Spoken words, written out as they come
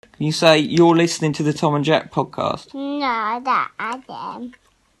You say you're listening to the Tom and Jack podcast. No, that I am.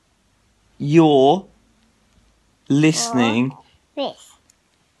 You're listening This.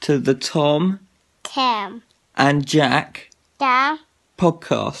 to the Tom Tim. and Jack Down.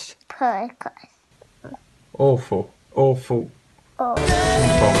 podcast. Podcast. Awful. Oh.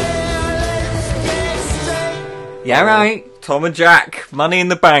 Yeah, right. Tom and Jack, money in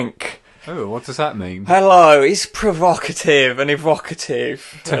the bank. Oh, what does that mean? Hello, it's provocative and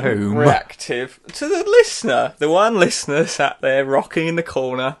evocative. To and whom? Reactive. To the listener. The one listener sat there rocking in the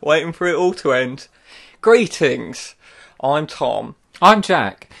corner, waiting for it all to end. Greetings. I'm Tom. I'm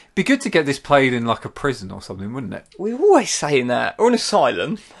Jack. Be good to get this played in like a prison or something, wouldn't it? We're always saying that. Or an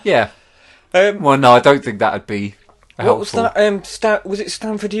asylum. Yeah. Um, Well, no, I don't think that'd be helpful. What was that? Was it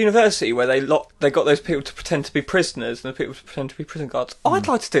Stanford University where they got those people to pretend to be prisoners and the people to pretend to be prison guards? I'd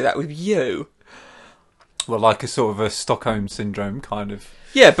like to do that with you. Well, like a sort of a Stockholm syndrome kind of.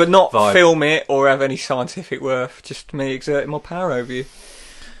 Yeah, but not vibe. film it or have any scientific worth. Just me exerting my power over you.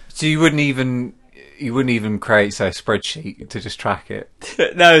 So you wouldn't even create, say, a spreadsheet to just track it.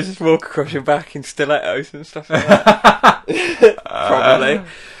 No, just walk across your back in stilettos and stuff like that. Probably.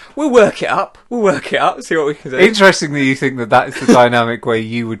 We'll work it up. See what we can do. Interestingly, you think that that's the dynamic where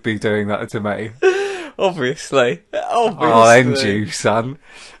you would be doing that to me. Obviously. I'll end you, son.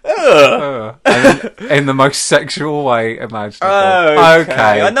 Ugh. In the most sexual way imaginable.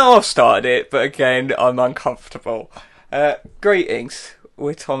 Okay. I know I've started it, but again, I'm uncomfortable. Greetings.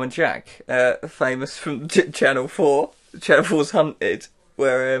 We're Tom and Jack, famous from Channel 4. Channel 4's Hunted,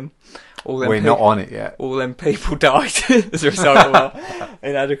 where all them We're not on it yet. all them people died as a result of our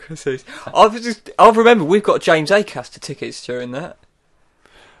inadequacies. I've remembered we've got James Acaster tickets during that.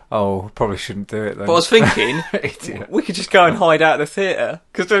 Oh, probably shouldn't do it then. But I was thinking, Idiot. we could just go and hide out of the theatre,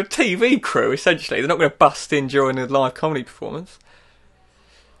 because they're a TV crew, essentially. They're not going to bust in during a live comedy performance.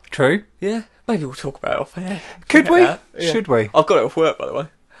 True. Yeah, maybe we'll talk about it off air. Could we? Yeah. Should we? I've got it off work, by the way.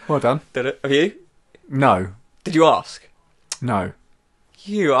 Well done. Did it? Have you? No. Did you ask? No.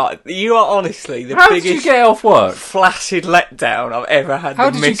 You are honestly the How did biggest you get it off work? flaccid letdown I've ever had.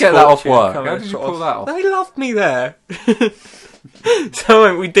 How the did you get that off misfortune work? coming How did you across. pull that off? They loved me there.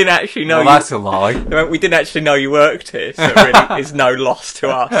 So we didn't actually know. Well, that's a lie. We didn't actually know you worked here, so it really is no loss to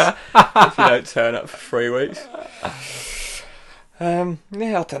us if you don't turn up for 3 weeks. Yeah,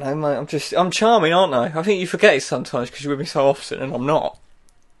 I don't know, mate. I'm charming, aren't I? I think you forget it sometimes because you're with me so often, and I'm not.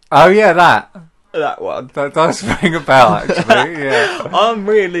 Oh, yeah, that one. That does ring a bell, actually, yeah. I'm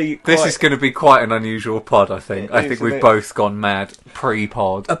really. This is going to be quite an unusual pod, I think. I think isn't we've it? both gone mad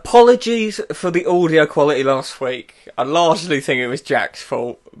pre-pod. Apologies for the audio quality last week. I largely think it was Jack's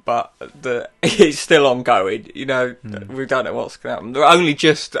fault, but it's still ongoing. You know, we don't know what's going to happen. We're only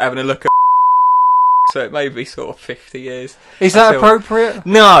just having a look at so it may be sort of 50 years. Is that appropriate?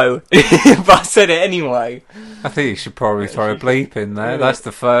 No, but I said it anyway. I think you should probably throw a bleep in there. Yeah. That's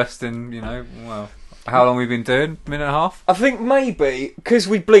the first in, well, how long we've been doing? Minute and a half? I think maybe, because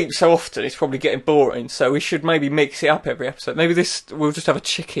we bleep so often, it's probably getting boring, so we should maybe mix it up every episode. Maybe we'll just have a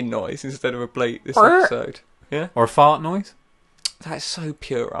chicken noise instead of a bleep this episode. Yeah? Or a fart noise? That's so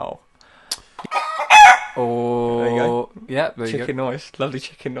puerile. Or... There you go. Yeah, there you Chicken go. noise. Lovely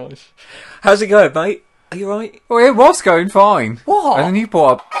chicken noise. How's it going, mate? Are you right? Well, it was going fine. What? And then you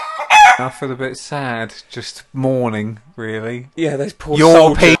brought up... I feel a bit sad. Just mourning, really. Yeah, those poor Your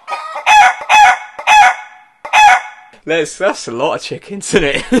soldiers. That's a lot of chickens, isn't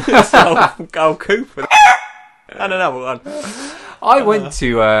it? That's a whole coop. And another one. I went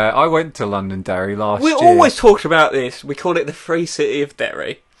to Londonderry last We year. always talked about this. We call it the free city of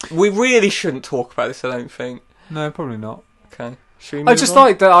Derry. We really shouldn't talk about this, I don't think. No, probably not. Okay. Should we I move just on?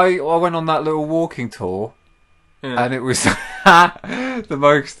 like that I went on that little walking tour, Yeah. and it was the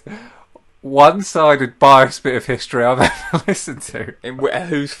most one-sided biased bit of history I've ever listened to. In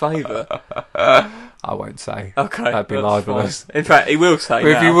whose favour? I won't say. Okay. That'd be that's libelous. fine. In fact, he will say But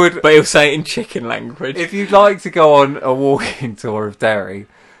if now, you would- but he'll say it in chicken language. If you'd like to go on a walking tour of Derry,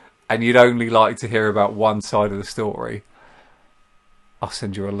 and you'd only like to hear about one side of the story, I'll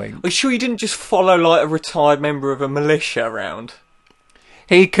send you a link. Are you sure you didn't just follow like a retired member of a militia around?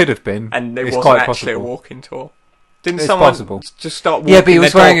 He could have been, And it it's wasn't quite actually possible. a walking tour. Didn't It's someone possible. just start walking Yeah, but he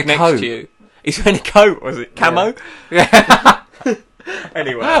was their wearing dog a next coat. to you? He's wearing a coat, was it? Camo? Yeah.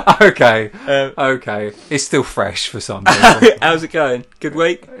 Anyway. Okay. Um, Okay. It's still fresh for some people. How's it going? Good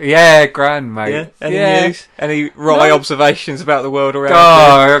week? Yeah, grand, mate. Yeah? Any news? Any wry No. observations about the world around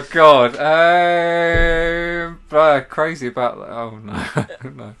Oh, God. Crazy about... Oh, no.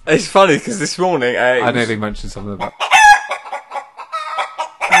 No. you? It's funny because this morning... I nearly mentioned something about...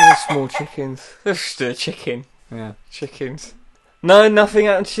 Oh, small chickens. They're just a chicken. Yeah. Chickens. No, nothing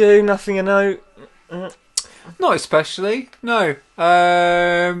happened to you. Nothing a note. Not especially. No.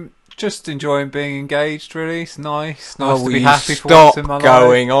 Just enjoying being engaged. Really, it's nice. Nice to will be you happy for stop once in my life.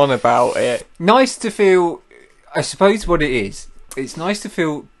 going on about it. Nice to feel. I suppose what it is. It's nice to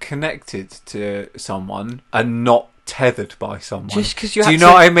feel connected to someone and not tethered by someone. Just 'cause you do you had know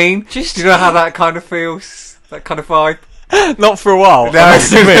to- what I mean? just- Do you know how that kind of feels? That kind of vibe. Not for a while. No, I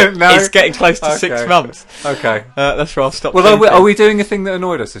must admit. no. It's getting close to 6 Okay. months. Okay. That's where I'll stop. Well, thinking. are we doing a thing that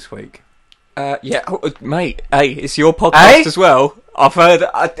annoyed us this week? Yeah, mate. Hey, it's your podcast as well. I've heard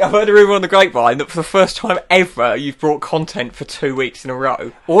a rumor on the grapevine that for the first time ever, you've brought content for 2 weeks in a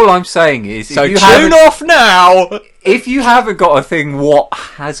row. All I'm saying is, So if you tune off now. If you haven't got a thing, what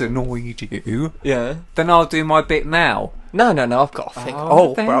has annoyed you? Yeah. Then I'll do my bit now. No, I've got a thing. Oh,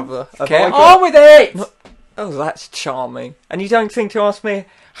 Oh, then brother. Have Get I got- on with it! Oh, that's charming. And you don't think to ask me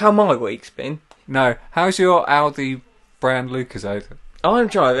how my week's been? No. How's your Audi brand Lucozade? I'm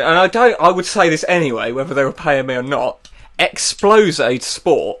driving, and I would say this anyway, whether they were paying me or not. Explosade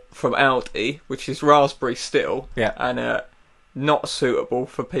Sport from Audi, which is raspberry still, Yeah. and not suitable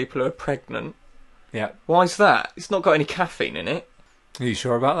for people who are pregnant. Yeah. Why is that? It's not got any caffeine in it. Are you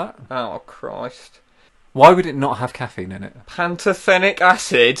sure about that? Oh, Christ. Why would it not have caffeine in it? Pantothenic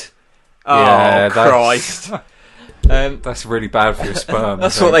acid? Oh, Yeah, that's- Christ. That's really bad for your sperm.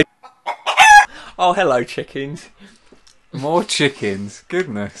 That's I what think. they... Oh, hello, chickens. More chickens.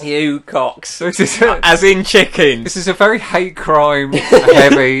 Goodness. You cocks. So this is As in chickens. this is a very hate crime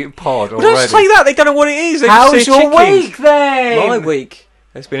heavy pod Well, already. don't say that, they don't know what it is. They just How's say your chickens. week then? My week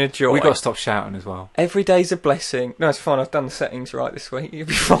has been a joy. We got to stop shouting as well. Every day's a blessing. No, it's fine. I've done the settings right this week. You'll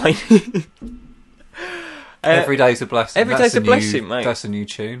be fine. Every day's a blessing. every That's day's a new- blessing, mate. That's a new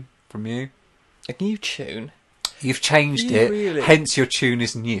tune from you. A new tune. You've changed You it, really- hence your tune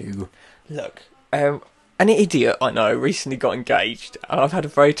is new. Look, an idiot I know recently got engaged, and I've had a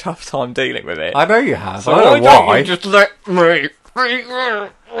very tough time dealing with it. I know you have. So I don't know don't why. you just let me?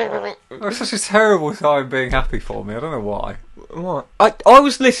 It's such a terrible time being happy for me. I don't know why. What? I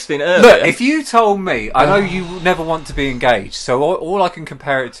was listening earlier. Look, if you told me, I know you never want to be engaged, so all I can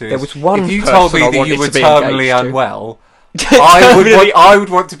compare it to is There was one if you told me person I that you wanted were to be terminally engaged to. unwell, Terminally- I would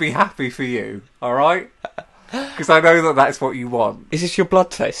want to be happy for you. All right? Because I know that that's what you want. Is this your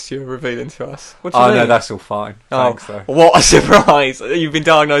blood test you're revealing to us? What do you Oh mean? no, that's all fine. Oh, Thanks though. what a surprise! You've been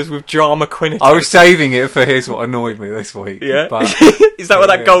diagnosed with drama quinine. I was saving it for here's what annoyed me this week. Yeah? But Is that what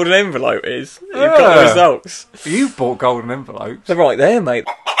that Yeah. golden envelope is? You've got the Yeah. results. you bought golden envelopes. They're right there, mate.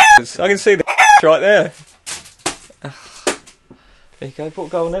 I can see the right there. There you go, bought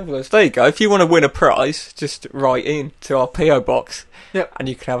golden envelopes. There you go. If you want to win a prize, just write in to our P.O. box. Yep. And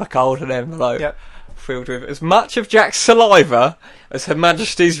you can have a golden envelope. Yep. Filled with as much of Jack's saliva as Her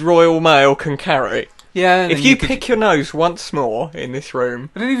Majesty's Royal Mail can carry. Yeah. and If then you could- pick your nose once more in this room,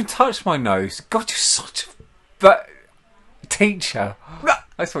 I didn't even touch my nose. God, you're such a teacher.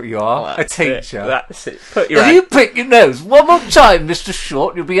 That's what you are. that's a it. teacher. That's it. Put your If hand. you pick your nose one more time, Mr.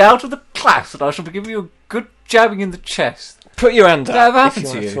 Short, you'll be out of the class, and I shall be giving you a good jabbing in the chest. Put your hand up. that ever if happened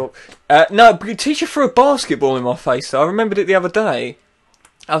to wanna you? talk. No, but your teacher threw a basketball in my face, though. I remembered it the other day.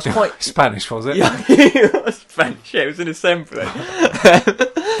 I was quite... Spanish, was it? Yeah, it was French. Yeah, it was an assembly.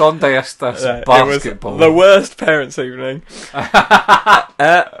 Donde estas It basketball? was the worst parents' evening.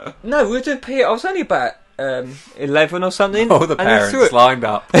 No, we were doing PE. I was only about 11 or something. All the and they threw parents lined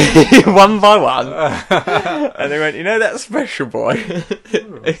up. it one by one. And they went, you know that special boy?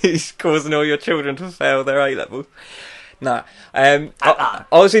 He's causing all your children to fail their A-levels. No, I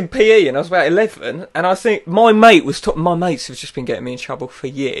was in PE and I was about 11, and I think my mate was my mates have just been getting me in trouble for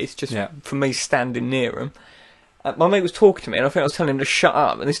years, just Yeah. for me standing near them. My mate was talking to me, and I think I was telling him to shut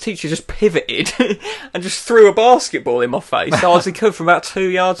up, and this teacher just pivoted and just threw a basketball in my face, so as he could from about 2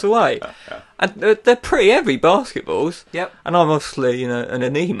 yards away. And they're pretty heavy basketballs. Yep. And I'm obviously, an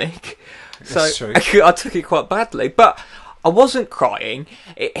anemic, so That's true. I took it quite badly, but I wasn't crying.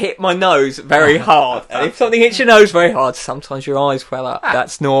 It hit my nose very hard. And if something hits your nose very hard, sometimes your eyes well up.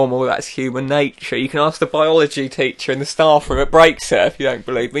 That's normal. That's human nature. You can ask the biology teacher in the staff room at break, sir, if you don't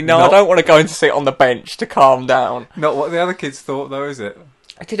believe me. No, I Not- don't want to go and sit on the bench to calm down. Not what the other kids thought, though, is it?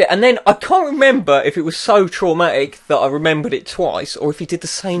 I did it. And then I can't remember if it was so traumatic that I remembered it twice or if he did the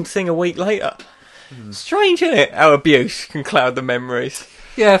same thing a week later. Strange, isn't it? How abuse can cloud the memories.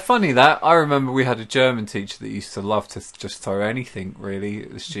 Yeah, funny that. I remember we had a German teacher that used to love to just throw anything, really,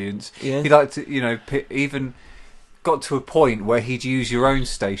 at the students. Yeah. He liked to, even got to a point where he'd use your own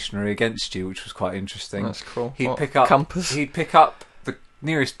stationery against you, which was quite interesting. That's cool. He'd What, pick up compass? He'd pick up the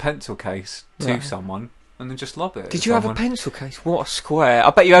nearest pencil case to Right. someone and then just lob it. Did at you have a someone. pencil case? What a square! I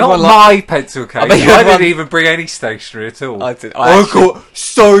bet you had Not one my pencil case. I bet you I had didn't one- even bring any stationery at all. I did. I got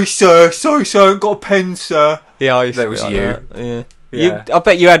sorry sir, I haven't got a pen, sir. Yeah, I used That to be was like you. that, Yeah. Yeah. I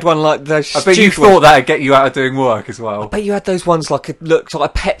bet you had one like those. I bet you stupid ones. thought that'd get you out of doing work as I well. bet you had those ones like it looked like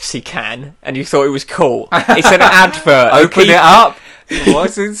a Pepsi can, and you thought it was cool. It's an advert. Open it up.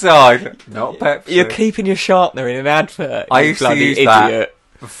 What's inside? Not Pepsi. You're keeping your sharpener in an advert. I you used to bloody use idiot. that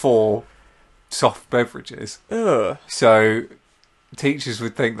before soft beverages. Ugh. So teachers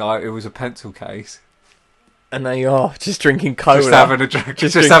would think that it was a pencil case. And there you are, just drinking cola. Just having a drink,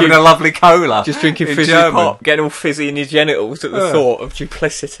 just drinking- having a lovely cola. Just drinking in fizzy German. pop, getting all fizzy in your genitals at the Ugh. thought of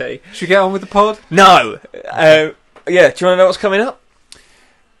duplicity. Should we get on with the pod? No! Yeah, do you want to know what's coming up?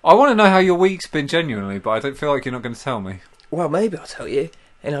 I want to know how your week's been genuinely, but I don't feel like you're not going to tell me. Well, maybe I'll tell you.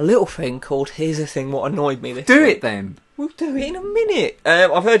 In a little thing called Here's a Thing What Annoyed Me This Do Week. it then. We'll do it in a minute.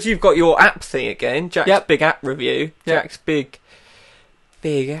 I've heard you've got your app thing again. Jack's Yep. big app review. Yep. Jack's big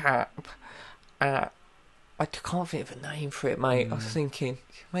app. I can't think of a name for it, mate. I was thinking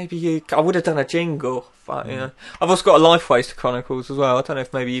maybe I would have done a jingle, but you know. I've also got a Life Waster Chronicles as well. I don't know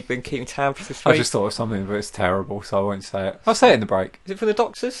if maybe you've been keeping tabs this I week. just thought of something, but it's terrible, so I won't say it. I'll say it in the break. Is it for the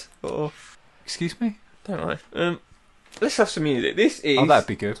Doctors? Or Excuse me? don't know. Let's have some music. This is Oh, that'd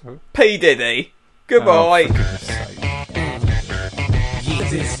be good. P Diddy. Goodbye. Oh, for goodness sake.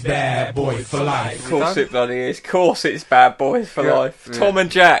 This bad boy for life. Of course it bloody is. Of course it's Bad Boys for Yeah, Life. yeah. Tom and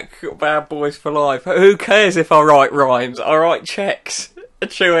Jack, Bad Boys for Life. Who cares if I write rhymes? I write checks.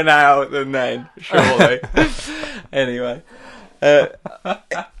 Chewing out and then, surely. Anyway.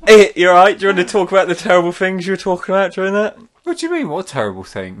 You alright? Do you want to talk about the terrible things you were talking about during that? What do you mean? What terrible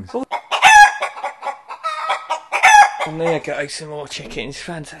things? And there you go, some more chickens.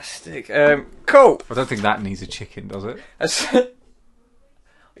 Fantastic. Cool. I don't think that needs a chicken, does it?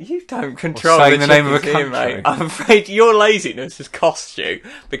 You don't control saying the the name of a chickens here, country. mate. I'm afraid your laziness has cost you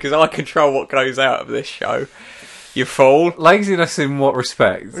because I control what goes out of this show. You fool. Laziness in what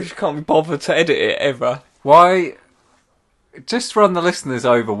respect? I just can't be bothered to edit it ever. Why? Just run the listeners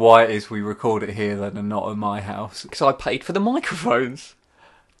over why it is we record it here then and not at my house. Because I paid for the microphones.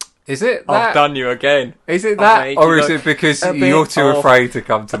 Is it I've that? done you again. Is it I've that? made Or you is look it because a bit you're too of afraid to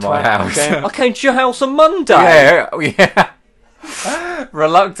come to my house? I came to your house on Monday. Yeah.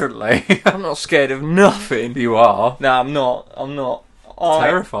 Reluctantly. I'm not scared of nothing. You are. No, I'm not. I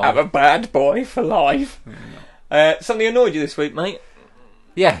Terrified. am a bad boy for life. Something annoyed you this week, mate?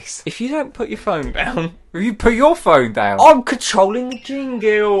 Yes. If you don't put your phone down, Will you put your phone down? I'm controlling the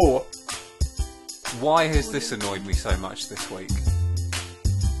jingle. Why has this annoyed me so much this week?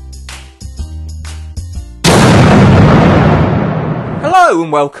 Hello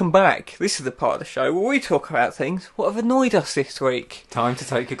and welcome back. This is the part of the show where we talk about things what have annoyed us this week. Time to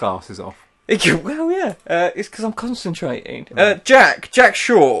take your glasses off. Well, yeah, it's because I'm concentrating. Jack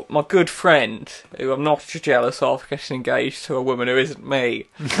Short, my good friend, who I'm not jealous of, getting engaged to a woman who isn't me.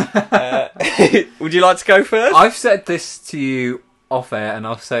 Would you like to go first? I've said this to you off air and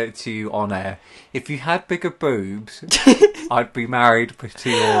I'll say it to you on air. If you had bigger boobs, I'd be married to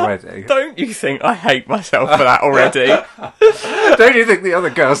you already. Don't you think I hate myself for that already? Don't you think the other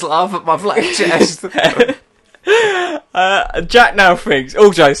girls laugh at my flat chest? Jack now thinks,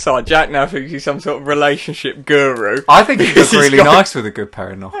 all jokes aside, Jack now thinks he's some sort of relationship guru. I think you Because look he's really got- nice with a good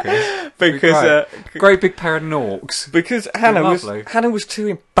pair of knockers. Because Great big pair of norks. Because Hannah lovely. was too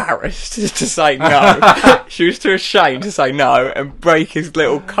embarrassed to say no. She was too ashamed to say no and break his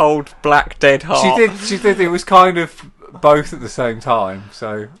little cold black dead heart. She did. It was kind of both at the same time.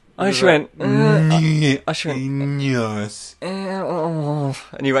 So I just went. Yes.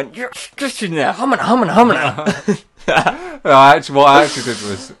 And you went. Just now, humana. Actually, what I actually did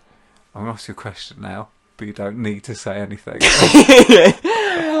was, I'm going to ask you a question now, but you don't need to say anything.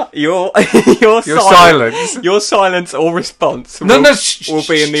 Your Your silence. Your silence or response No, will, no, shh, will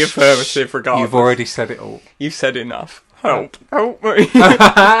be in the shh, shh, affirmative regardless. You've already said it all. You've said enough. Help me.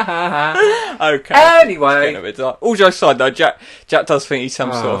 Okay. Anyway. Getting a bit dark. All jokes aside, though, Jack does think he's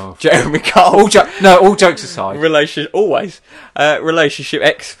some sort Oh. of Jeremy Cole. All jokes aside. Relationship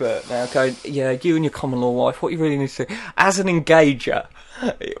expert now going, yeah, you and your common law wife, what you really need to do as an engager,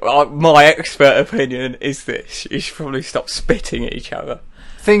 my expert opinion is this: you should probably stop spitting at each other.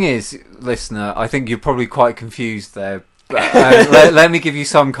 Thing is, listener, I think you're probably quite confused there. But, let me give you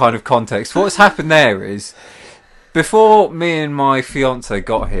some kind of context. What's happened there is, before me and my fiance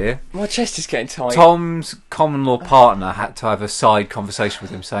got here, My chest is getting tight. Tom's common law partner had to have a side conversation with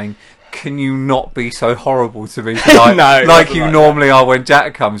him saying, can you not be so horrible to me tonight, No, like nothing you like normally are when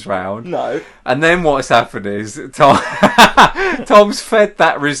Jack comes round? No. And then what's happened is Tom's fed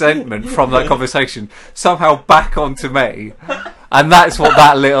that resentment from that conversation somehow back onto me, and that's what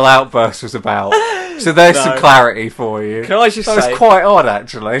that little outburst was about. So there's some clarity for you. Can I just that say, was quite odd,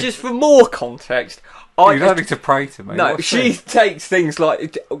 actually. just for more context, You don't need to pray to me. No, What's she this? takes things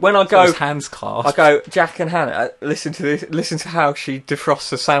like when I Got go. his hands clasped. I go, Jack and Hannah, listen to this. Listen to how she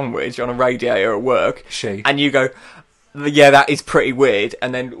defrosts a sandwich on a radiator at work. She. And you go, yeah, that is pretty weird.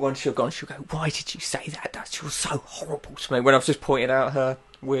 And then once you're gone, she'll go, why did you say that? That's you're so horrible to me. When I've just pointed out her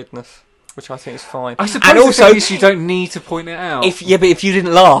weirdness, which I think is fine. I suppose and the also, thing is you don't need to point it out. but if you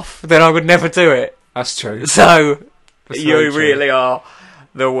didn't laugh, then I would never do it. That's true. So That's you very true. really are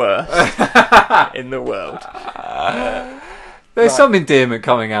the worst in the world. There's some endearment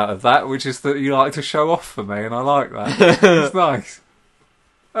coming out of that, which is that you like to show off for me, and I like that. It's nice.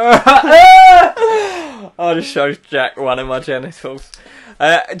 I just showed Jack one of my genitals. Do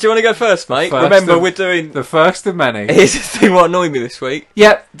you want to go first, mate? First Remember, of- we're doing. The first of many. Here's the thing what annoyed me this week.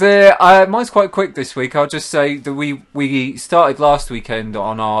 Yeah, mine's quite quick this week. I'll just say that we started last weekend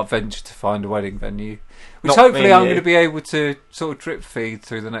on our venture to find a wedding venue, which Not hopefully me, I'm you. going to be able to sort of drip feed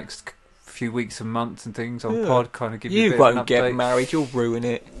through the next few weeks and months and things on pod, kind of give you a You bit won't of an update. get married, you'll ruin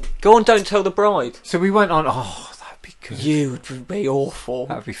it. Go on, don't tell the bride. So we went on. Oh, that'd be good. You would be awful.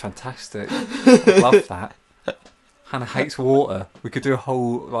 That'd be fantastic. I'd love that. Hannah hates water. We could do a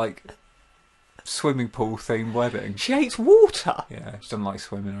whole like swimming pool themed wedding. She hates water. Yeah, she doesn't like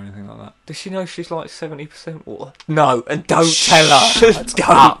swimming or anything like that. Does she know she's like 70% water? No, and don't tell her.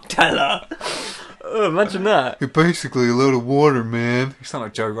 Don't tell her. Oh, imagine that. You're basically a load of water, man. You sound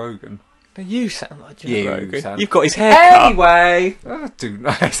like Joe Rogan. But you sound like Joe You Rogan. sound- You've got his haircut. Anyway, oh, dude,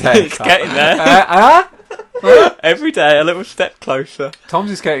 nice It's getting there. Every day a little step closer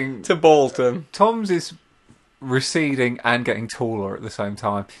Tom's is getting. to baldom. Tom's is receding and getting taller at the same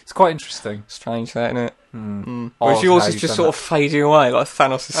time. It's quite interesting. Strange that, isn't it? Odd Whereas yours how is you've just done sort of fading away, like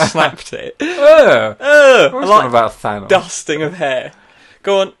Thanos has snapped it. that. I What's like about Thanos? dusting of hair.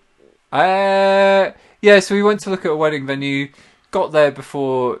 Go on. Yeah, so we went to look at a wedding venue. Got there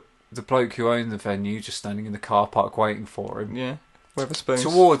before the bloke who owned the venue, just standing in the car park waiting for him. Yeah. Weatherspoons.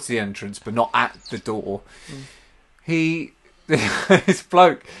 Towards the entrance, but not at the door. This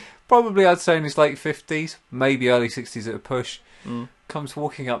bloke, probably I'd say in his late 50s, maybe early 60s at a push, comes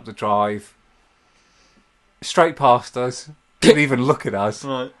walking up the drive, straight past us, didn't even look at us,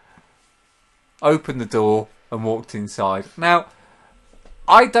 Right. opened the door and walked inside. Now,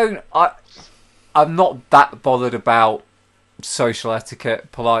 I'm not that bothered about social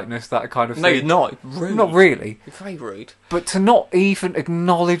etiquette, politeness, that kind of No, thing. you're not. Rude. Not really. You're very rude. But to not even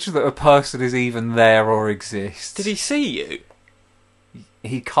acknowledge that a person is even there or exists. Did he see you?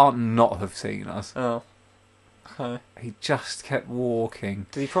 He can't not have seen us. Oh. Okay. He just kept walking.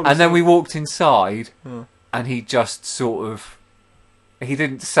 Did he probably And then see- we walked inside, Oh. and he just sort of... He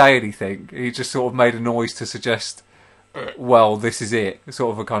didn't say anything. He just sort of made a noise to suggest, well, this is it.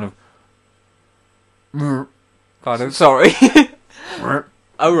 Sort of a kind of... Kind of... Sorry.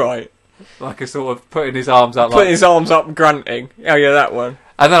 Oh, right. Like a sort of putting his arms out Putting like... his arms up, grunting. Oh, yeah, that one.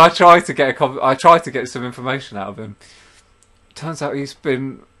 And then I tried to get some information out of him. Turns out he's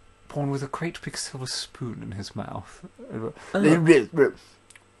been born with a great big silver spoon in his mouth.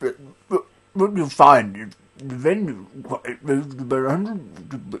 What you find the venue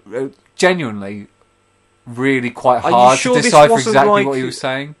genuinely really quite Are you hard sure to this decipher wasn't exactly like- what he was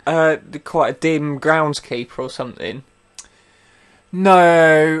saying. Quite a dim groundskeeper or something.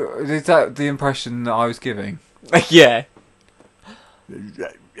 No, is that the impression that I was giving? Yeah.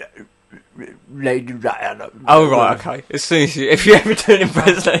 Lady Diana. Oh, right, okay. As soon as if you ever do an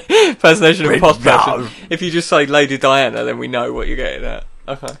impersonation of a posh person, if you just say Lady Diana, then we know what you're getting at.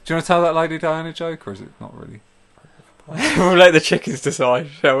 Okay. Do you want to tell that Lady Diana joke, or is it not really? We'll let the chickens decide,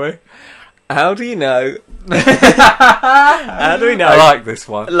 shall we? How do you know? How do we know? I like this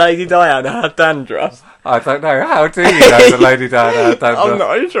one. Lady Diana had dandruff. I don't know. How do you know the Lady Diana had dandruff? I'm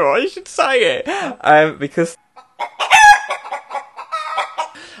not sure. You should say it. Because.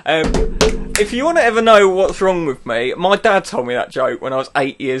 If you want to ever know what's wrong with me, my dad told me that joke when I was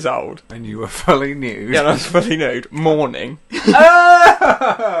 8 years old. And you were fully nude. Yeah, and I was fully nude. Morning.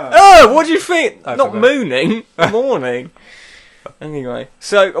 Oh, what do you think? I Not don't know. mooning. Morning. Anyway,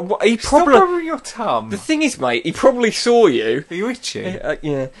 so he Stop probably. rubbing your tongue. The thing is, mate, he probably saw you. Are you itchy?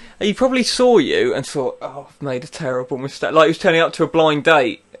 Yeah, he probably saw you and thought, "Oh, I've made a terrible mistake." Like he was turning up to a blind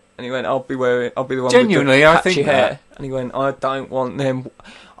date, and he went, "I'll be the one." Genuinely, with the I patchy think hair." that. And he went, "I don't want them.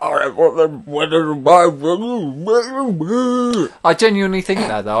 I want them weather my room. I genuinely think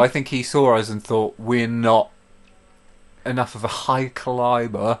that, though. I think he saw us and thought we're not enough of a high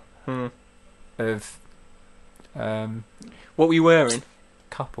caliber of What were you wearing?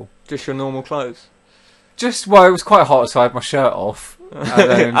 couple. Just your normal clothes? Just, well, it was quite hot, so I had my shirt off. And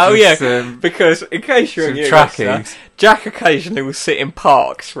then Oh just, yeah, because in case you're some new trackies. listener, Jack occasionally will sit in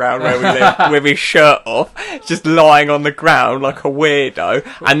parks round where we live with his shirt off, just lying on the ground like a weirdo.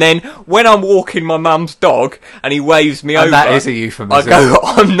 And then when I'm walking my mum's dog and he waves me And over, that is a euphemism. I go,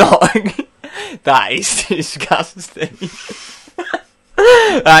 I'm not. That is disgusting.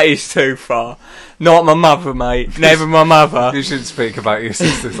 That is too far. Not my mother, mate. Never my mother. You shouldn't speak about your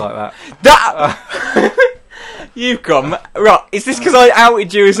sisters like that. That. You've got right. Is this because I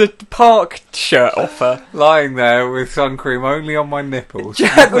outed you as a park shirt offer? Lying there with sun cream only on my nipples.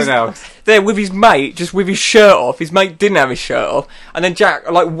 Jack was Nothing else. there with his mate, just with his shirt off. His mate didn't have his shirt off, and then Jack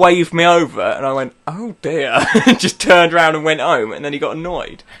like waved me over, and I went, "Oh dear!" Just turned around and went home, and then he got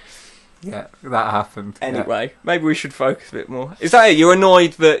annoyed. Yeah, that happened. Yeah. Anyway, maybe we should focus a bit more. Is that it? You're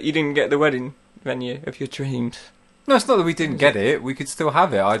annoyed that you didn't get the wedding venue of your dreams? No, it's not that we didn't get it. We could still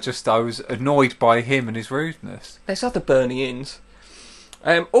have it. I was annoyed by him and his rudeness. There's other Bernie Inns.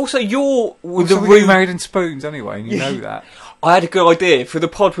 Also, you're with So the we rude. get married in spoons anyway, and you know that. I had a good idea for the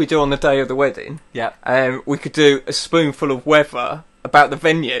pod we do on the day of the wedding. Yeah. We could do a spoonful of weather about the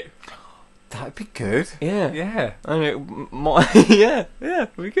venue. That'd be good. Yeah. Yeah. And it might, yeah,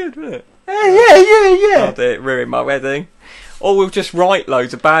 it'd be good, wouldn't it? Yeah. I'll do it, ruin my wedding. Or we'll just write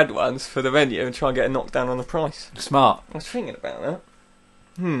loads of bad ones for the venue and try and get a knockdown on the price. Smart. I was thinking about that.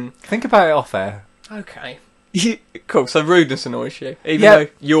 Think about it off air. Okay. Cool, so rudeness annoys you, even Yeah. though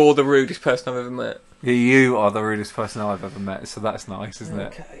you're the rudest person I've ever met. Yeah, you are the rudest person I've ever met, so that's nice, isn't it?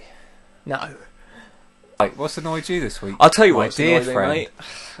 Okay. No. Like, what's annoyed you this week? I'll tell you My what's dear annoyed me, friend. mate.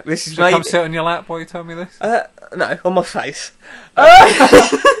 This is Should I come maybe... sit on your lap while you tell me this? No, on my face.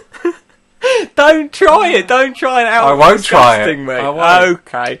 Don't try it. Don't try it out. I won't try it. Disgusting, mate. I won't.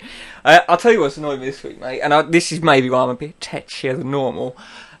 Okay. I'll tell you what's annoyed me this week, mate. And this is maybe why I'm a bit tetchier than normal.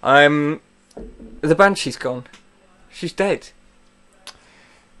 The Banshee's gone. She's dead.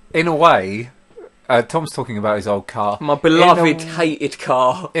 In a way, Tom's talking about his old car. My beloved, hated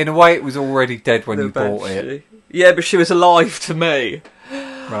car. In a way, it was already dead when The you bought it. Banshee. Yeah, but she was alive to me.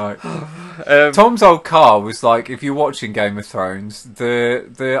 Right. Tom's old car was like, if you're watching Game of Thrones,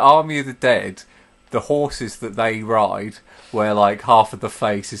 the Army of the Dead, the horses that they ride, where like half of the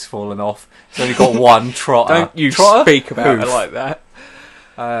face is fallen off. It's only got one trotter. Don't you Trotter? speak about Hoof. it like that.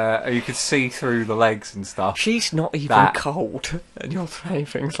 You could see through the legs and stuff. She's not even That. cold, and you're saying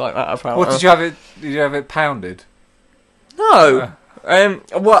things like that about What her. did you have it? Did you have it pounded? No.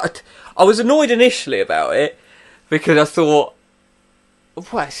 What? I was annoyed initially about it because I thought,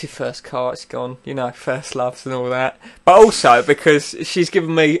 well, it's your first car, it's gone, you know, first loves and all that. But also because she's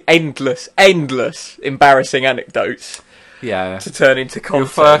given me endless embarrassing anecdotes Yeah. to turn into content. Your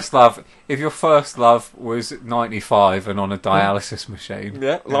first love. If your first love was 95 and on a dialysis machine.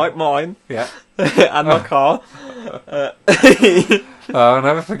 Yeah, like mine. Yeah. And my car. I'll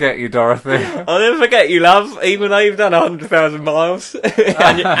never forget you, Dorothy. I'll never forget you, love, even though you've done 100,000 miles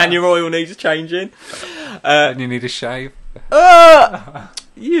and your oil needs changing. And you need a shave.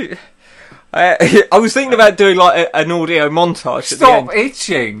 You. I was thinking about doing like an audio montage. At the Stop end.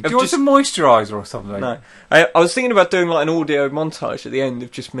 itching. Do Of you want just- some moisturiser or something? No, I was thinking about doing like an audio montage at the end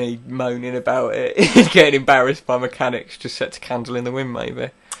of just me moaning about it, getting embarrassed by mechanics, just set to Candle in the Wind, maybe.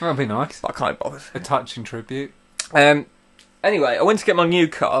 That'd be nice. But I can't bother. A touching tribute. Anyway, I went to get my new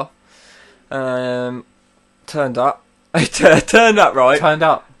car. Turned up. It turned up right. Turned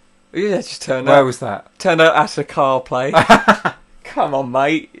up. Yeah, it just turned Where up. was that? Turned out at a car play. Come on,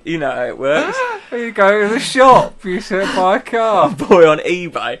 mate. You know how it works. You go to the shop. You said buy a car. Boy on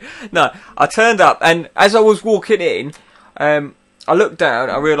eBay. No, I turned up, and as I was walking in, I looked down.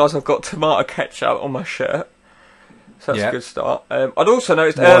 I realised I've got tomato ketchup on my shirt, so that's Yeah. a good start. I'd also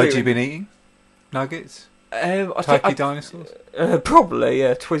noticed What earlier. had you been eating? Nuggets? I Turkey think dinosaurs? probably,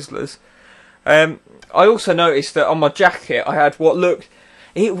 yeah, Twizzlers. I also noticed that on my jacket I had what looked.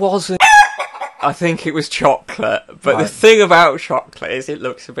 It wasn't. I think it was chocolate, but the Right. thing about chocolate is it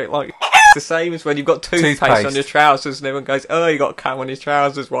looks a bit like the same as when you've got toothpaste Toothpaste. on your trousers, and everyone goes, "Oh, you got cum on your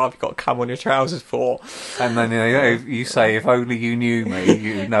trousers. What have you got cum on your trousers for?" And then you say, if only you knew me,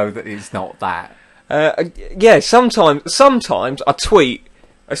 you know that it's not that. Yeah, sometimes I tweet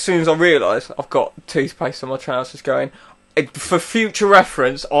as soon as I realise I've got toothpaste on my trousers going, for future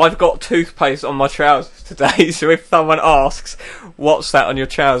reference, I've got toothpaste on my trousers today, so if someone asks, what's that on your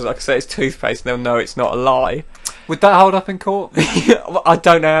trousers, I can say it's toothpaste and they'll know it's not a lie. Would that hold up in court? I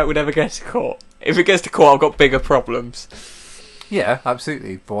don't know how it would ever get to court. If it gets to court, I've got bigger problems. Yeah,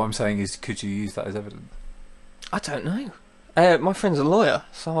 absolutely. But what I'm saying is, could you use that as evidence? I don't know. My friend's a lawyer,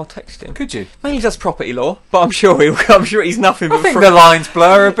 so I'll text him. Could you? Mainly does property law, but I'm sure he's nothing but I think the lines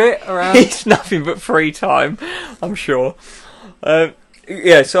blur a bit around. He's nothing but free time, I'm sure.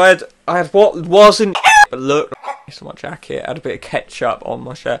 Yeah, so I had what wasn't but looked like my jacket. I had a bit of ketchup on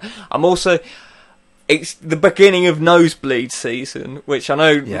my shirt. It's the beginning of nosebleed season, which I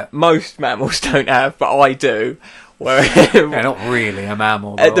know most mammals don't have, but I do. Where they're not really a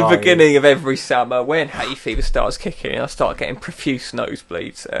mammal. At the beginning of every summer, when hay fever starts kicking in, I start getting profuse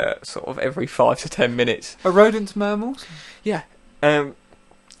nosebleeds, sort of every 5 to 10 minutes. Are rodents mammals? Yeah.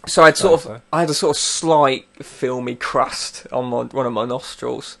 So I had a sort of slight filmy crust on one of my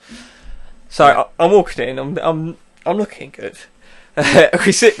nostrils. So I'm walking in. I'm looking good.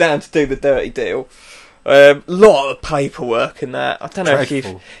 We sit down to do the dirty deal. Lot of paperwork and that. I don't know if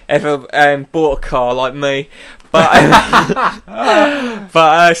you've ever bought a car like me, but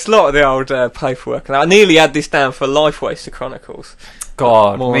it's a lot of the old paperwork. And I nearly had this down for Life Waster Chronicles.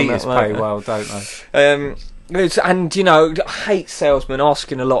 God, meters pay well, don't they? And you know, I hate salesmen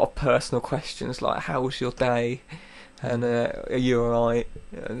asking a lot of personal questions like, "How was your day?" and "Are you alright?"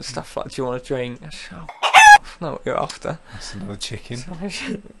 and stuff like, "Do you want a drink?" I know what you're after. That's another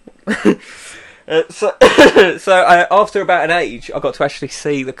chicken. So after about an age, I got to actually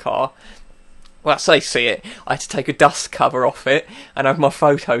see the car. Well, I say see it. I had to take a dust cover off it and have my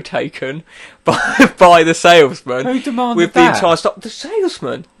photo taken by the salesman. Who demanded with that? The entire stop. The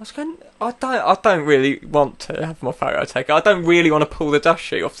salesman. I was going. I don't really want to have my photo taken. I don't really want to pull the dust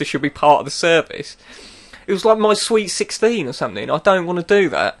sheet off. This should be part of the service. It was like my sweet 16 or something. I don't want to do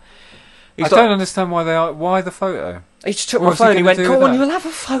that. I don't understand why they are. Why the photo? He just took my phone and he went, "Go on, you'll have a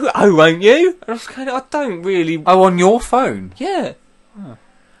photo, won't you?" And I was kind of, I don't really. Oh, on your phone? Yeah. Oh.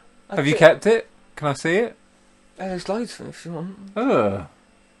 Have you kept it? Can I see it? There's loads of them if you want. Ugh.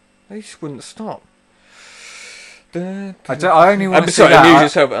 They just wouldn't stop. I only want to see sorry, that. amuse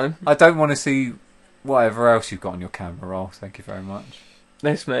yourself at home. I don't want to see whatever else you've got on your camera roll. Thank you very much.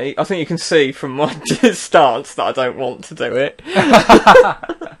 There's me. I think you can see from my stance that I don't want to do it.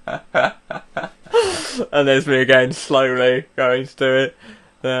 And there's me again, slowly going to do it.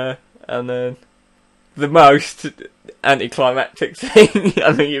 There. And then the most anticlimactic thing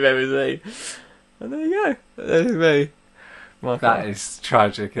I think you've ever seen. And there you go. There's me. That is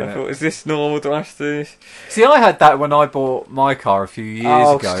tragic, isn't I thought, is this normal? Do I have to do this? See, I had that when I bought my car a few years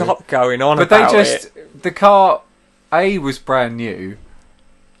ago. Oh, stop going on but about it. The car, A, was brand new,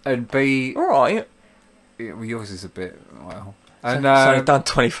 and B... Alright. Well, yours is a bit... Well... And, so you've done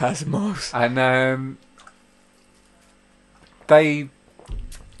 20,000 miles. And, They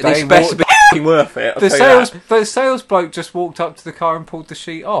it's best to be worth it. The sales bloke just walked up to the car and pulled the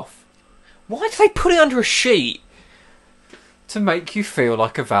sheet off. Why do they put it under a sheet? To make you feel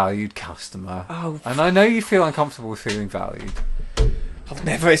like a valued customer. Oh, and I know you feel uncomfortable with feeling valued.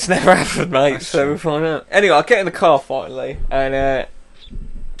 It's never happened, mate. That's so we'll find out. Anyway, I get in the car finally, and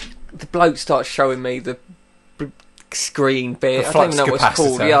the bloke starts showing me the screen bit. I don't even know what it's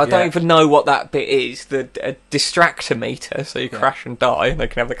called. Yeah, I don't even know what that bit is. The distractor meter, so you crash and die, and they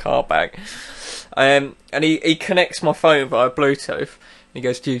can have the car back. And he connects my phone via Bluetooth. He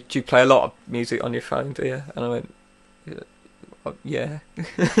goes, "Do you play a lot of music on your phone? Do you?" And I went, "Yeah."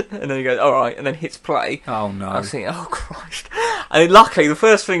 And then he goes, "Alright," and then hits play. Oh no. I was thinking, oh Christ. And then luckily the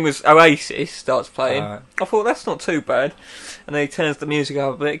first thing was Oasis starts playing. I thought, that's not too bad. And then he turns the music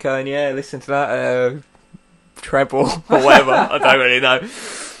up a bit, going, "Yeah, listen to that treble," or whatever. I don't really know.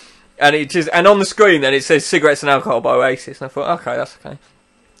 And on the screen then it says "Cigarettes and Alcohol" by Oasis, and I thought, okay, that's okay.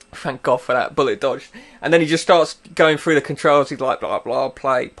 Thank God for that. Bullet dodged. And then he just starts going through the controls. He's like, blah, blah,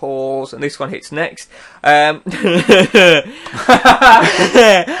 play, pause, and this one hits next.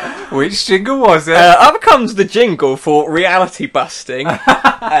 Which jingle was it? Up comes the jingle for Reality Busting.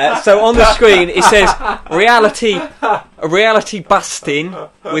 So on the screen it says Reality Busting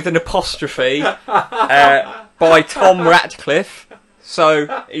with an apostrophe by Tom Ratcliffe.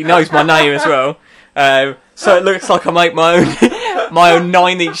 So he knows my name as well. So it looks like I make my own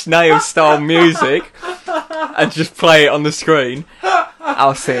 9 Inch Nails style music and just play it on the screen. I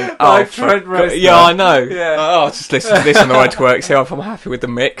was thinking, Trent Reznor. Yeah, I know. Yeah. I'll just listen to this on the way to work, see if I'm happy with the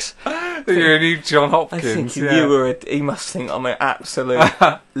mix. You're a new John I Hopkins. think Yeah. he must think I'm an absolute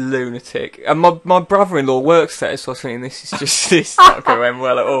lunatic. And my brother-in-law works there, so I was thinking this is not going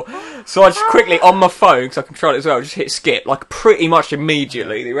well at all. So I just quickly, on my phone, because I control it as well, just hit skip, like pretty much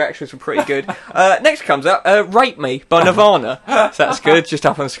immediately. The reactions were pretty good. Next comes up, Rape Me by Nirvana. So that's good, just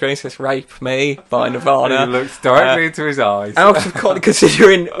up on the screen says Rape Me by Nirvana. He looks directly into his eyes. And also,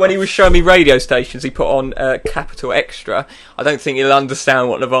 considering when he was showing me radio stations, he put on Capital Extra. I don't think he'll understand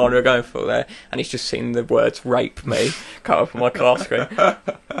what Nirvana are going for there, and he's just seen the words "rape me" cut up on my car screen.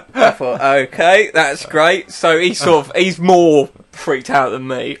 I thought, okay, that's great. So he's more freaked out than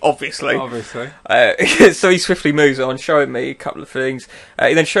me, obviously. So he swiftly moves on, showing me a couple of things.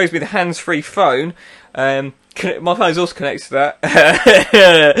 He then shows me the hands-free phone. My phone's also connected to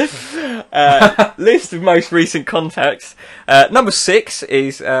that. List of most recent contacts. Number 6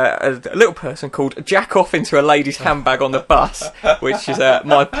 is a little person called Jack Off into a lady's handbag on the bus, which is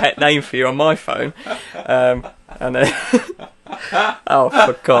my pet name for you on my phone. And then oh,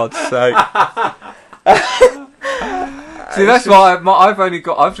 for God's sake! See, that's why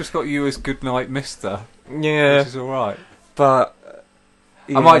I've just got you as Goodnight Mister. Yeah, which is all right. But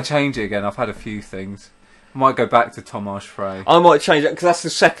yeah. I might change it again. I've had a few things. I might go back to Tomas Frey. I might change it because that's the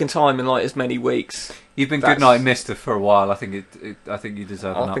second time in like as many weeks. You've been Goodnight Mister for a while. I think I think you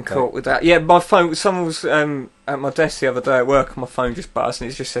deserve an update. I've been caught with that. Yeah, my phone. Someone was at my desk the other day at work, and my phone just buzzed, and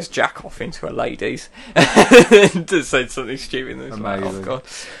it just says "Jack Off into a lady's." Just said something stupid. And amazing. Like, oh God.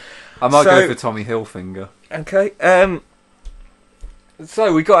 I might go for Tommy Hilfiger. Okay.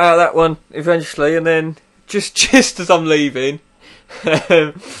 So we got out of that one eventually, and then just as I'm leaving,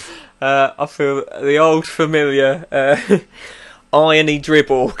 I feel the old familiar irony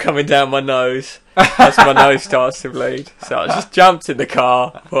dribble coming down my nose as my nose starts to bleed. So I just jumped in the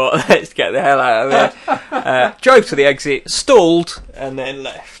car, thought, let's get the hell out of here. Drove to the exit, stalled, and then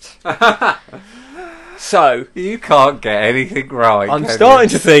left. So you can't get anything right. I'm starting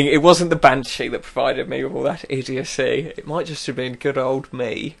to think it wasn't the Banshee that provided me with all that idiocy. It might just have been good old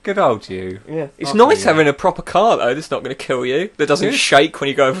me. Good old you. Yeah, it's nice having a proper car though. That's not going to kill you. That doesn't shake when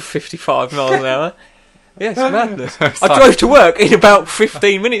you go over 55 miles an hour. Yeah, it's madness. I drove to work in about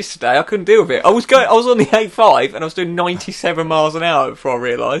 15 minutes today. I couldn't deal with it. I was on the A5 and I was doing 97 miles an hour before I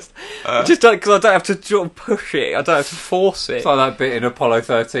realised. Just because I don't have to sort of push it. I don't have to force it. It's like that bit in Apollo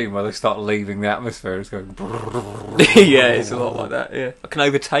 13 where they start leaving the atmosphere. It's going. Yeah, it's a lot like that. Yeah, I can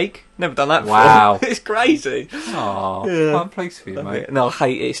overtake. Never done that before. Wow, it's crazy. Oh, yeah. I'm pleased for you, mate. No, I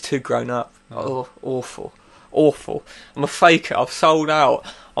hate it. It's too grown up. Oh, awful. I'm a faker. I've sold out.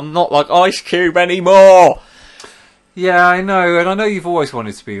 I'm not like Ice Cube anymore. Yeah, I know, and I know you've always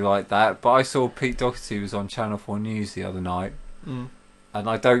wanted to be like that, but I saw Pete Doherty was on Channel 4 News the other night, and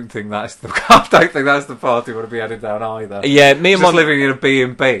I don't think that's the path you want to be headed down either. Yeah, me and just living in a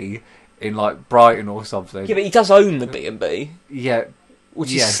B&B in like Brighton or something. Yeah, but he does own the B&B. Yeah,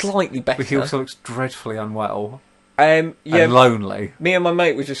 which is slightly better. But he also looks dreadfully unwell. Yeah, and lonely. Me and my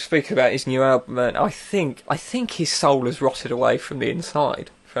mate were just speaking about his new album, and I think his soul has rotted away from the inside.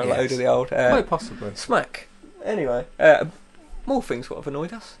 For a load of the old quite possibly smack. Anyway, more things what have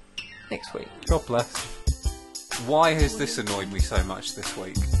annoyed us next week. God bless. Why has this annoyed me so much this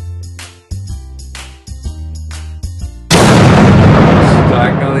week?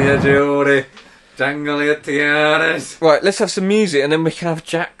 Jangle your Judy, jangle your tiaras. Right, let's have some music, and then we can have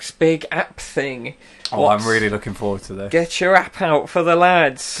Jack's big app thing. Oh, I'm really looking forward to this. Get your app out for the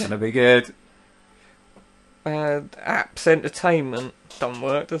lads. Gonna be good. Apps Entertainment doesn't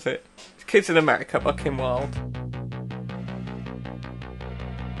work, does it? Kids in America by Kim Wilde.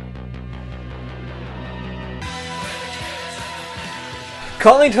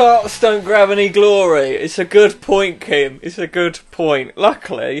 Kind hearts don't grab any glory. It's a good point, Kim. It's a good point.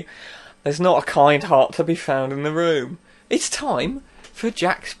 Luckily, there's not a kind heart to be found in the room. It's time for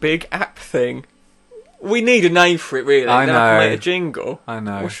Jack's big app thing. We need a name for it, really. I know. Then I can make a jingle. I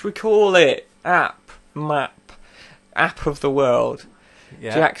know. What should we call it? App of the world.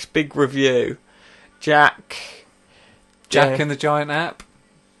 Yeah. Jack's big review. Jack and the Giant App.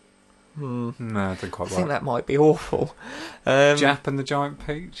 No, I don't quite I think that might be awful. Jap and the Giant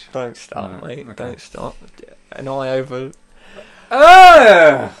Peach. Don't start, mate. Okay. Don't start. An eye over.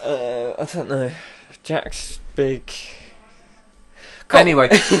 I don't know. Jack's big. Anyway,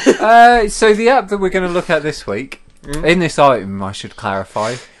 so the app that we're going to look at this week, in this item, I should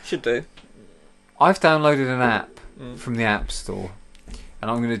clarify. Should do. I've downloaded an app from the App Store, and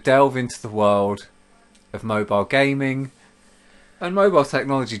I'm going to delve into the world of mobile gaming And mobile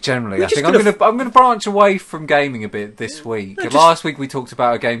technology generally. We're I just think I'm going to branch away from gaming a bit this week. Last week we talked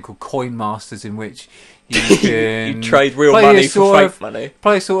about a game called Coin Masters, in which you can You trade real play money a for sort fake of- money.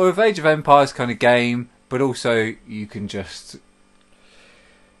 play a sort of Age of Empires kind of game, but also you can just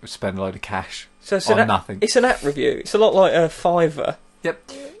spend a load of cash So it's on nothing. It's an app review. It's a lot like a Fiverr.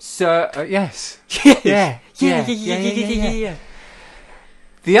 Yep. So yes. Yeah. Yeah.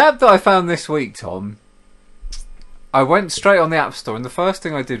 The app that I found this week, Tom, I went straight on the App Store, and the first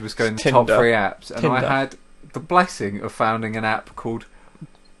thing I did was go in the top Tinder. 3 apps, and I Tinder. had the blessing of founding an app called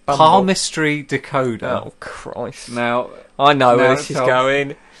Bumble. Palmistry Decoder. Oh Christ! Now, I know where Now this is Tom-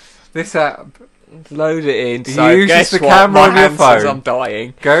 going. this app Load it in. So Uses guess the what? camera My on your hand says phone. I'm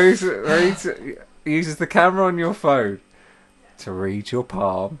dying. uses the camera on your phone to read your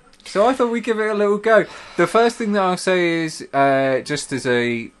palm. So I thought we'd give it a little go. The first thing that I'll say is, just as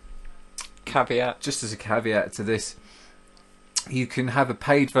a Caveat. caveat to this, you can have a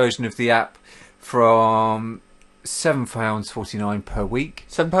paid version of the app from £7.49 per week.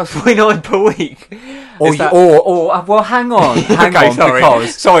 £7.49 per week. Or, Is that- well, hang on, Okay, sorry.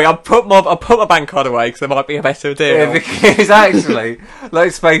 because Sorry, I put my bank card away because there might be a better deal. yeah, because actually,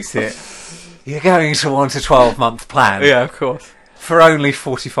 let's face it, you're going to want a 12-month plan Yeah, of course. for only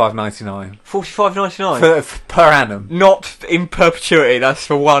 £45.99 £45.99. per annum. Not in perpetuity. That's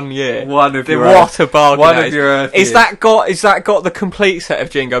for 1 year. One of your What a bargain! one that of is. your Earth Is years. that got the complete set of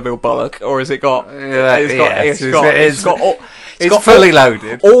Jingo Bill Bollock, or has it got? Yes, It's got all. It's got fully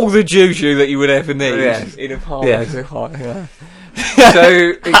loaded. all the juju that you would ever need Yes. in a palm. Yes. Yeah.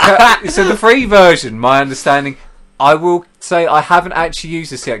 So the free version, my understanding, I will say I haven't actually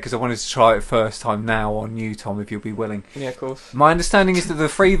used this yet because I wanted to try it first time now on you, Tom, if you'll be willing. Yeah, of course. My understanding is that the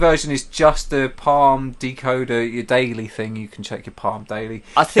free version is just the Palm Decoder, your daily thing. You can check your Palm daily.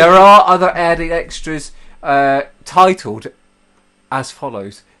 I think There are other added extras titled as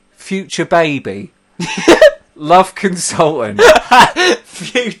follows: Future Baby, Love Consultant,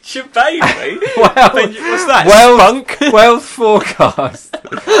 Future baby. Well, What's that? Wealth, Spunk? wealth forecast,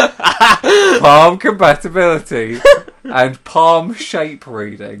 palm compatibility, and palm shape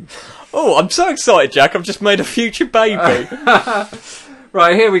reading. Oh, I'm so excited, Jack. I've just made a future baby.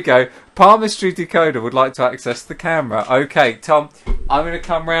 Right, here we go. Palmistry Decoder would like to access the camera. Okay, Tom, I'm going to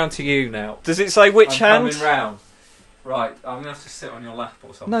come round to you now. Does it say which I'm hand? coming round. Right, I'm going to have to sit on your lap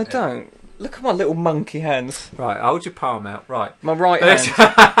or something. No, don't. Look at my little monkey hands. Right, hold your palm out. Right. My right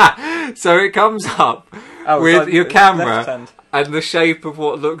hand. So it comes up Oh, with so your left camera hand. and the shape of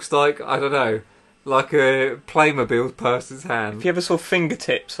what looks like, I don't know, like a Playmobil person's hand. If you ever saw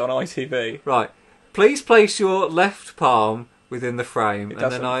Fingertips on ITV, Right. Please place your left palm within the frame, It and then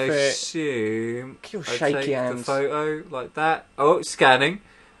doesn't I fit. assume Your I shaky take hands. the photo like that. Oh, it's scanning.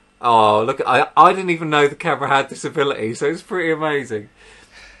 Oh, look! I didn't even know the camera had this ability, so it's pretty amazing.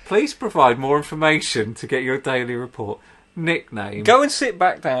 Please provide more information to get your daily report. Nickname. go and sit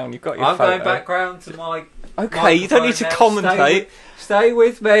back down. You've got your I'm photo. going back round to my. Okay, you don't need to microphone now. commentate. Stay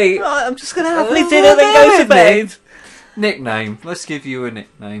with me. Right, I'm just going to have Oh, my dinner, then bear go to with me. bed. Nickname. Let's give you a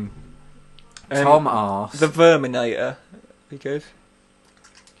nickname. Um, Tom Arse. The Verminator. Be good.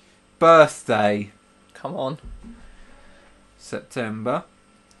 Birthday. Come on. September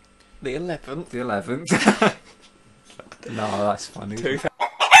The 11th. the 11th. No, that's funny. 2000.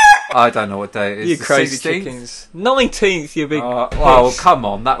 I don't know what day it is. You The crazy 16th? chickens. 19th, you big. Well, piss. come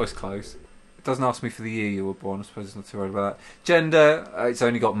on, that was close. It doesn't ask me for the year you were born. I suppose it's not too worried about that. Gender, it's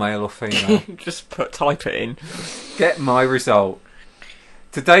only got male or female. Just type it in. Get my result.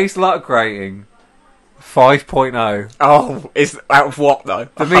 Today's luck rating, 5.0. Oh, is out of what though?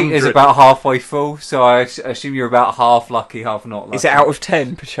 The meat is 100. about halfway full, so I assume you're about half lucky, half not lucky. Is it out of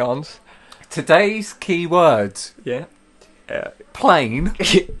 10, perchance? Today's key words: Yeah. plain,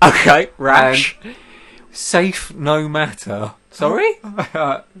 Okay, rash. safe no matter. Sorry?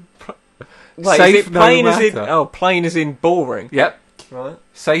 Wait, safe is it plain no as in... matter. Oh, plain as in boring. Yep, Right.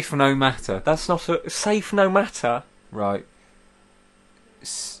 safe no matter. That's not a... Safe no matter. Right.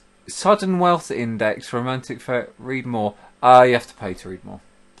 Sudden wealth index, romantic read more. You have to pay to read more.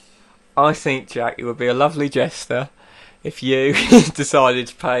 I think, Jack, it would be a lovely jester if you decided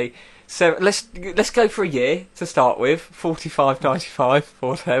to pay... So let's go for a year to start with, $45.95 or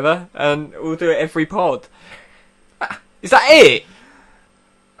whatever, and we'll do it every pod. Is that it?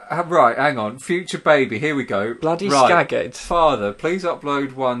 Right, hang on. Future baby, here we go. Bloody right. skagheads. Father, please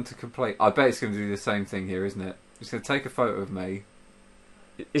upload one to complete. I bet it's going to do the same thing here, isn't it? It's going to take a photo of me.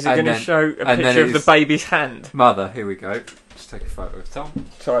 Is it And going to then- show a and then picture of the it's- baby's hand? Mother, here we go. Just take a photo of Tom.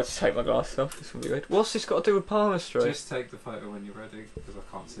 Sorry, I have to take my glasses off. This will be weird. What's this got to do with palmistry? Just take the photo when you're ready, because I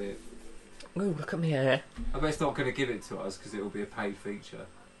can't see it. Ooh, look at me hair. I bet it's not going to give it to us because it will be a paid feature.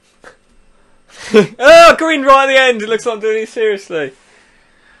 Oh, green right at the end. It looks like I'm doing it seriously.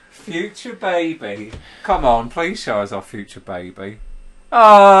 Future baby. Come on, please show us our future baby.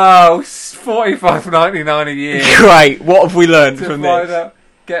 Oh, it's $45.99 a year. Great. What have we learned to from find this? out,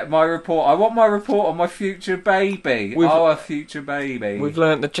 get my report. I want my report on my future baby. Our future baby. We've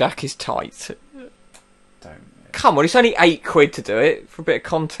learnt that Jack is tight. Don't. Come on, it's only £8 to do it for a bit of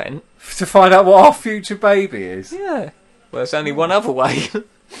content. To find out what our future baby is. Yeah. Well, there's only one other way.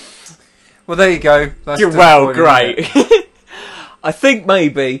 Well, there you go. That's Well, disappointing, great. isn't it? I think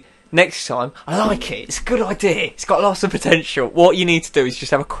maybe next time, I like it. It's a good idea. It's got lots of potential. What you need to do is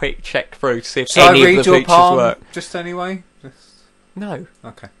just have a quick check through to see if Shall any I read of the your features palm work. just anyway? No.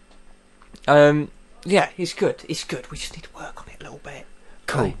 Okay. Yeah, it's good. It's good. We just need to work on it a little bit.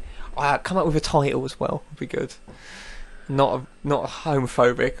 Cool. Come up with a title as well. Would be good. Not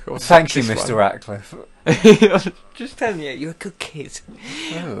homophobic. Or Thank you, this Mr. one. Ratcliffe. Just telling you, you're a good kid.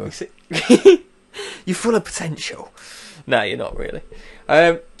 Oh. You're full of potential. No, you're not really.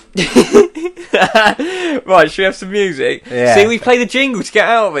 Right, should we have some music? Yeah. See, we play the jingle to get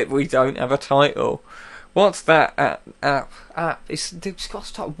out of it, but we don't have a title. What's that app? It's got to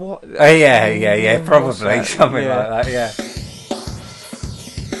start what? Yeah, What's probably. that? Something Yeah. like that, yeah.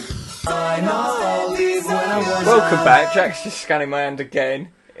 Welcome back. Jack's just scanning my hand again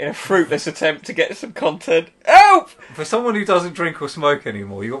in a fruitless attempt to get some content. Help! For someone who doesn't drink or smoke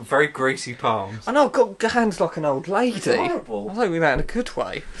anymore, you've got very greasy palms. I know, I've got hands like an old lady. It's horrible. I don't mean that in a good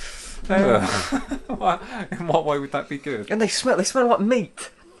way. In what way would that be good? And they smell like meat.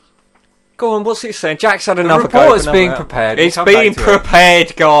 Go on, what's it saying? Jack's had The another go. report's for being another- prepared. It's We'll come being back to it.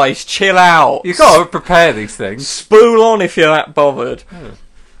 prepared, guys. Chill out. You've got to prepare these things. Spool on if you're that bothered.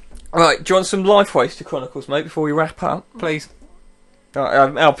 Right, do you want some Life Waster Chronicles, mate, before we wrap up? Please. Right,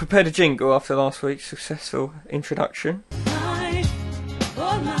 I'll prepare a jingle after last week's successful introduction.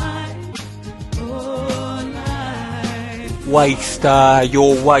 Waster,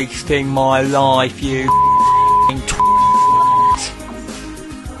 you're wasting my life, you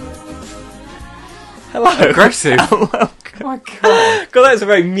Hello. Aggressive. Welcome. Oh my god. God, that's a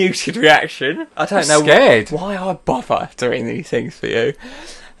very muted reaction. I don't know Scared. why I bother doing these things for you.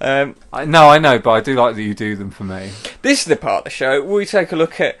 No, I know, but I do like that you do them for me. This is the part of the show where we take a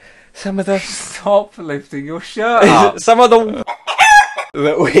look at some of the Stop lifting your shirt up. some of the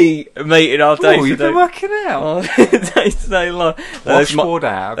that we meet in our Oh, you've day-to-day been working out. our day-to-day life. Washboard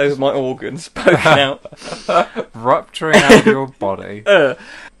abs. Those are my organs poking out. Rupturing out of your body.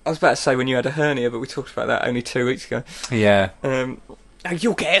 I was about to say when you had a hernia, but we talked about that only 2 weeks ago. Yeah.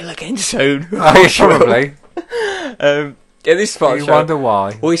 You'll get it again soon. Oh, yeah, probably. Yeah, this part of You the show, wonder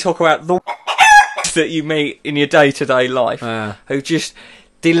why. we talk about the that you meet in your day-to-day life who just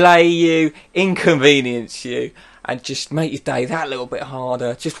delay you, inconvenience you, and just make your day that little bit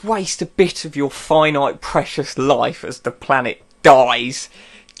harder. Just waste a bit of your finite, precious life as the planet dies,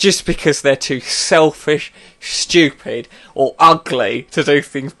 just because they're too selfish, stupid, or ugly to do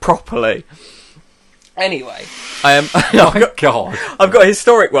things properly. Anyway, My God. I've got a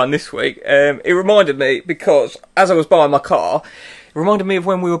historic one this week. It reminded me because as I was buying my car, it reminded me of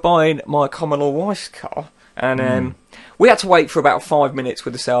when we were buying my common-law wife's car, and we had to wait for about 5 minutes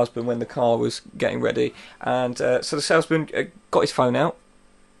with the salesman when the car was getting ready, and so the salesman got his phone out.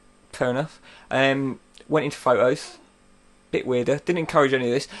 Fair enough. Went into photos. Bit weirder. Didn't encourage any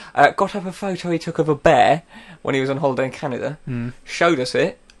of this. Got up a photo he took of a bear when he was on holiday in Canada. Showed us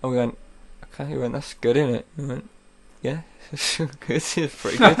it, and we went, okay. He went, that's good, isn't it? We went, yeah, it's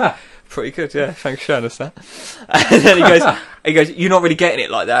pretty good. Pretty good, yeah. Thanks for showing us that. And then he goes, you're not really getting it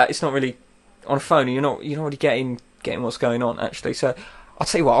like that. It's not really on a phone. You're not really getting what's going on actually. So I'll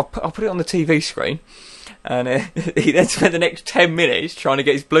tell you what. I'll put it on the TV screen. And he then spent the next 10 minutes trying to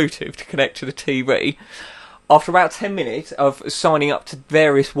get his Bluetooth to connect to the TV. After about 10 minutes of signing up to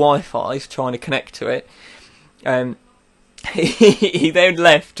various Wi-Fi's trying to connect to it, he then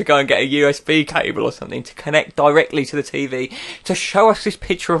left to go and get a USB cable or something to connect directly to the TV to show us this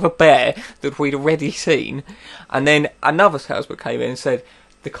picture of a bear that we'd already seen. And then another salesman came in and said,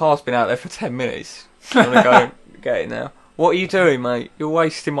 the car's been out there for 10 minutes. I'm going to go and get it now. What are you doing, mate? You're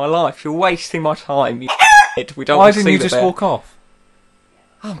wasting my life. You're wasting my time. You we don't Why want to didn't see you the just bear. walk off?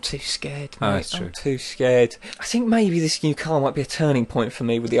 I'm too scared, Oh, mate. that's true. I'm too scared. I think maybe this new car might be a turning point for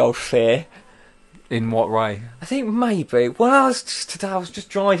me with the old fear. In what way? I think maybe. Well, I was just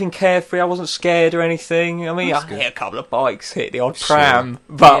driving carefree. I wasn't scared or anything. I mean, That's I good. hit a couple of bikes, hit the odd Sure. pram.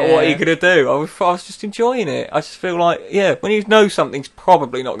 But what are Yeah. you going to do? I was just enjoying it. I just feel like, yeah, when you know something's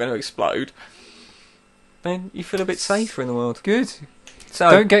probably not going to explode, then you feel a bit safer in the world. Good. So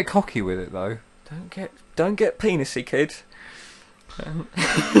Don't get cocky with it though. don't get penisy, kid.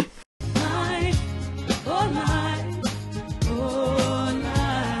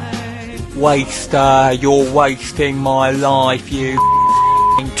 Waster, you're wasting my life, you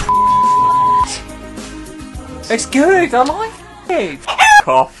It's good. I like it.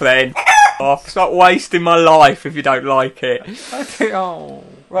 off then. Off. Stop wasting my life if you don't like it. Oh.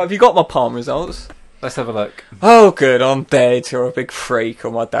 Right, have you got my palm results? Let's have a look. Oh, good. I'm dead. You're a big freak,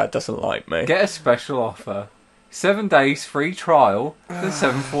 or my dad doesn't like me. Get a special offer. 7 days free trial for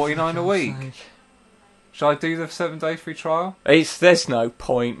 $7.49 a week. Shall I do the 7 day free trial? There's no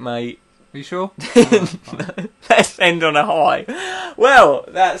point, mate. Are you sure? Let's end on a high. Well,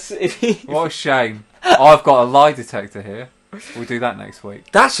 that's What a shame. I've got a lie detector here. We'll do that next week.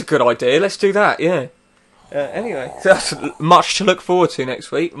 That's a good idea. Let's do that. Yeah. Anyway, that's much to look forward to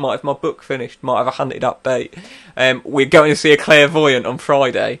next week. Might have my book finished. Might have a hunted update. We're going to see a clairvoyant on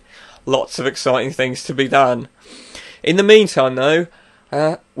Friday. Lots of exciting things to be done. In the meantime, though,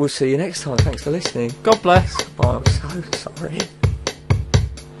 we'll see you next time. Thanks for listening. God bless. Bye. I'm so sorry.